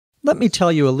Let me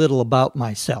tell you a little about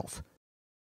myself.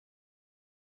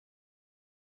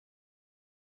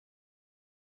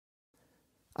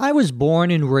 I was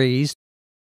born and raised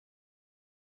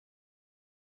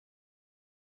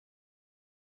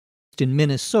in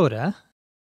Minnesota,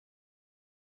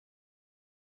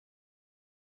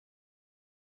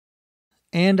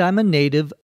 and I'm a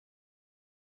native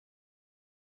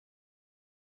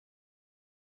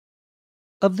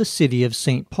of the city of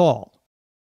St. Paul.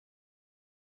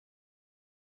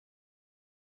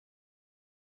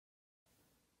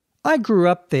 I grew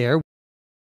up there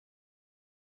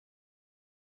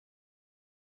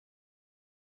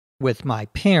with my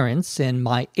parents and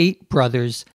my 8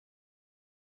 brothers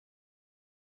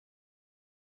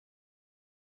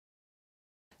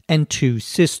and 2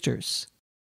 sisters.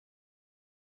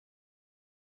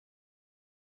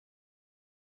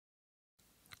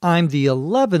 I'm the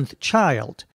 11th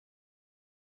child.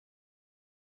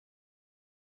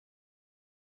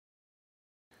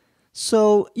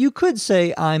 So you could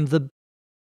say I'm the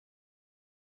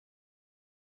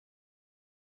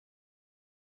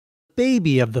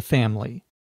baby of the family.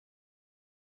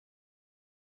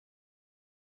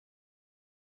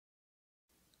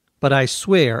 But I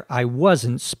swear I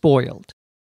wasn't spoiled.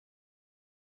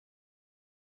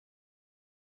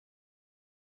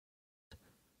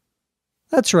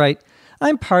 That's right,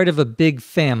 I'm part of a big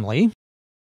family.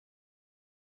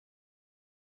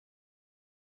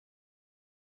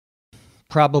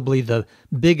 Probably the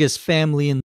biggest family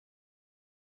in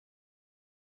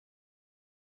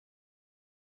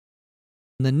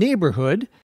the neighborhood.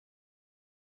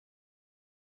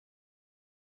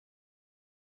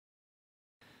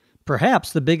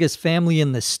 Perhaps the biggest family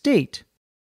in the state.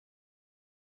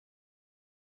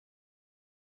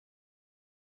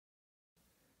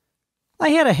 I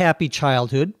had a happy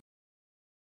childhood.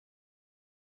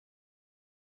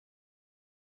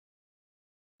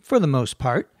 For the most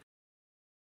part.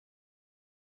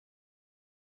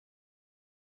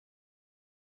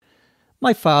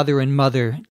 My father and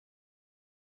mother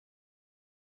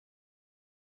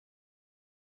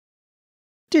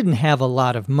didn't have a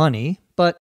lot of money,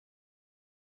 but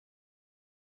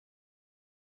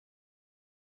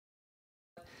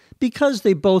because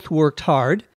they both worked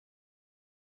hard,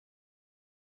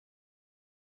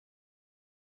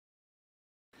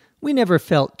 we never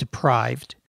felt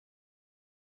deprived.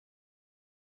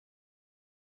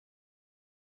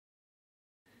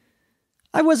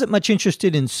 I wasn't much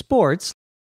interested in sports,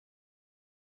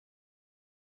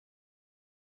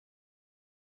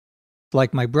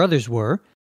 like my brothers were.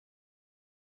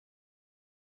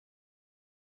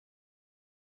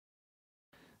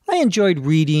 I enjoyed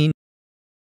reading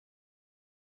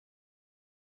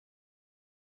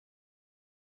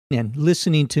and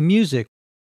listening to music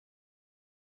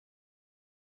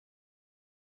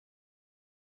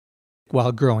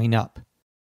while growing up.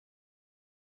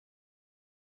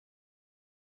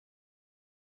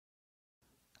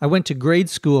 I went to grade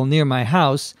school near my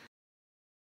house,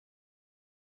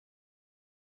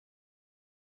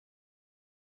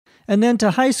 and then to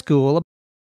high school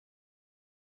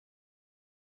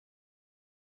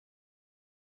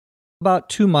about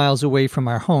 2 miles away from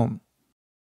our home.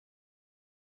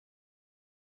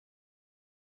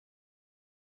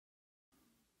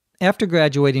 After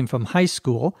graduating from high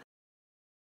school,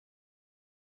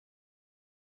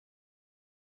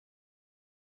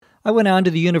 I went on to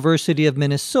the University of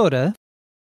Minnesota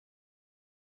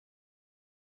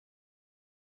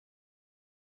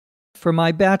for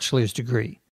my bachelor's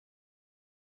degree.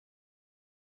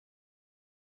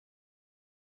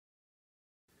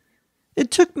 It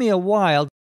took me a while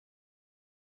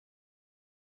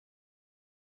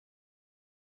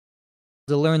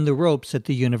to learn the ropes at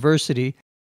the university,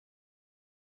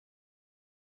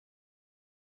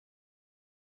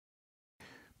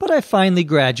 but I finally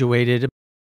graduated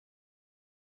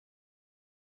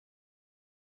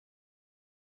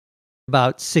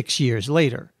about 6 years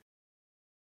later.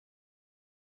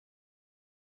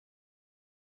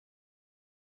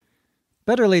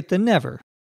 Better late than never.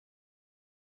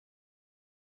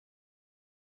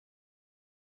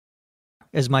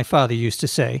 As my father used to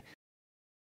say.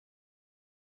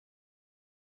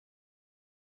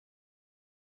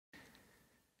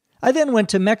 I then went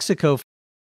to Mexico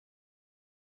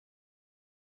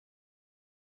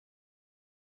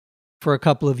for a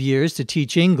couple of years to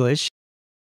teach English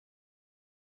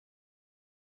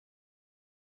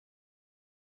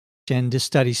and to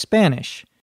study Spanish.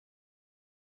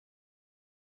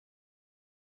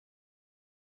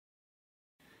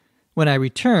 When I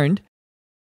returned,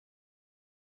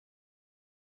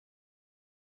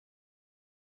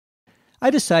 I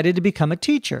decided to become a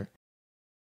teacher.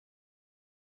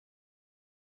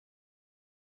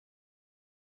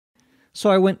 So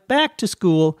I went back to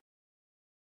school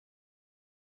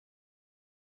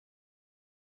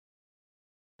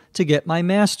to get my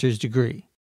master's degree.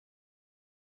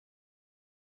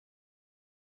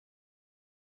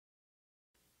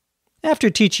 After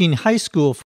teaching high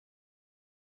school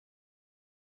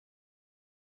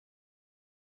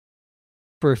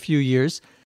for a few years,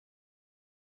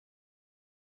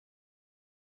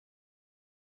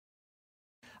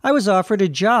 I was offered a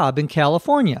job in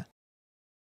California.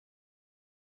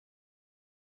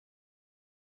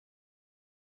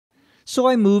 So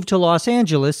I moved to Los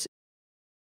Angeles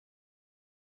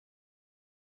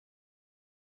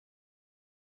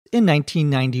in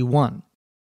 1991.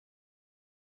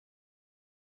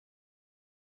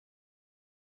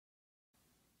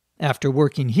 After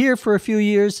working here for a few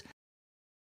years,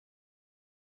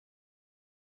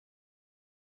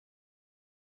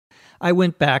 I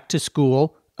went back to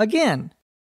school again.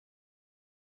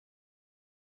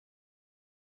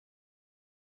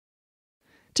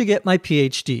 To get my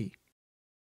PhD.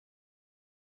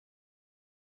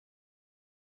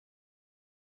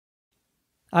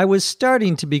 I was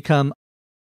starting to become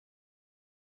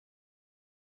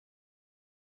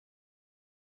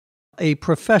a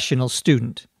professional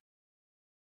student.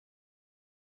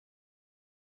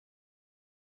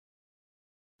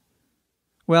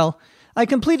 Well, I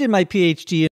completed my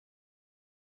PhD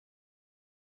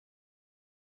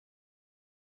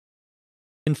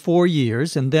in 4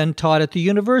 years and then taught at the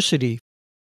university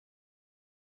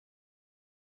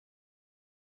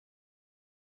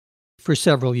for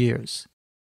several years.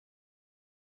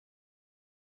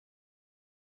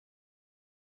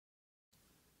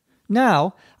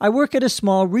 Now, I work at a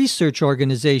small research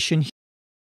organization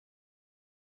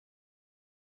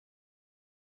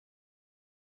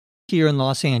here in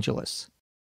Los Angeles.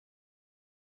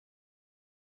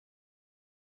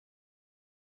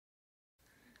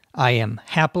 I am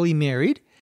happily married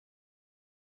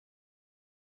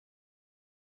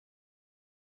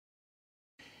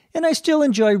and I still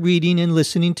enjoy reading and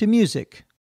listening to music.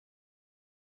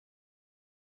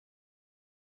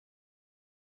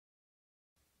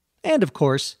 And of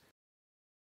course,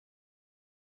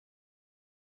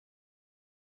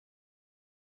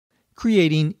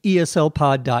 creating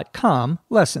ESLpod.com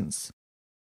lessons.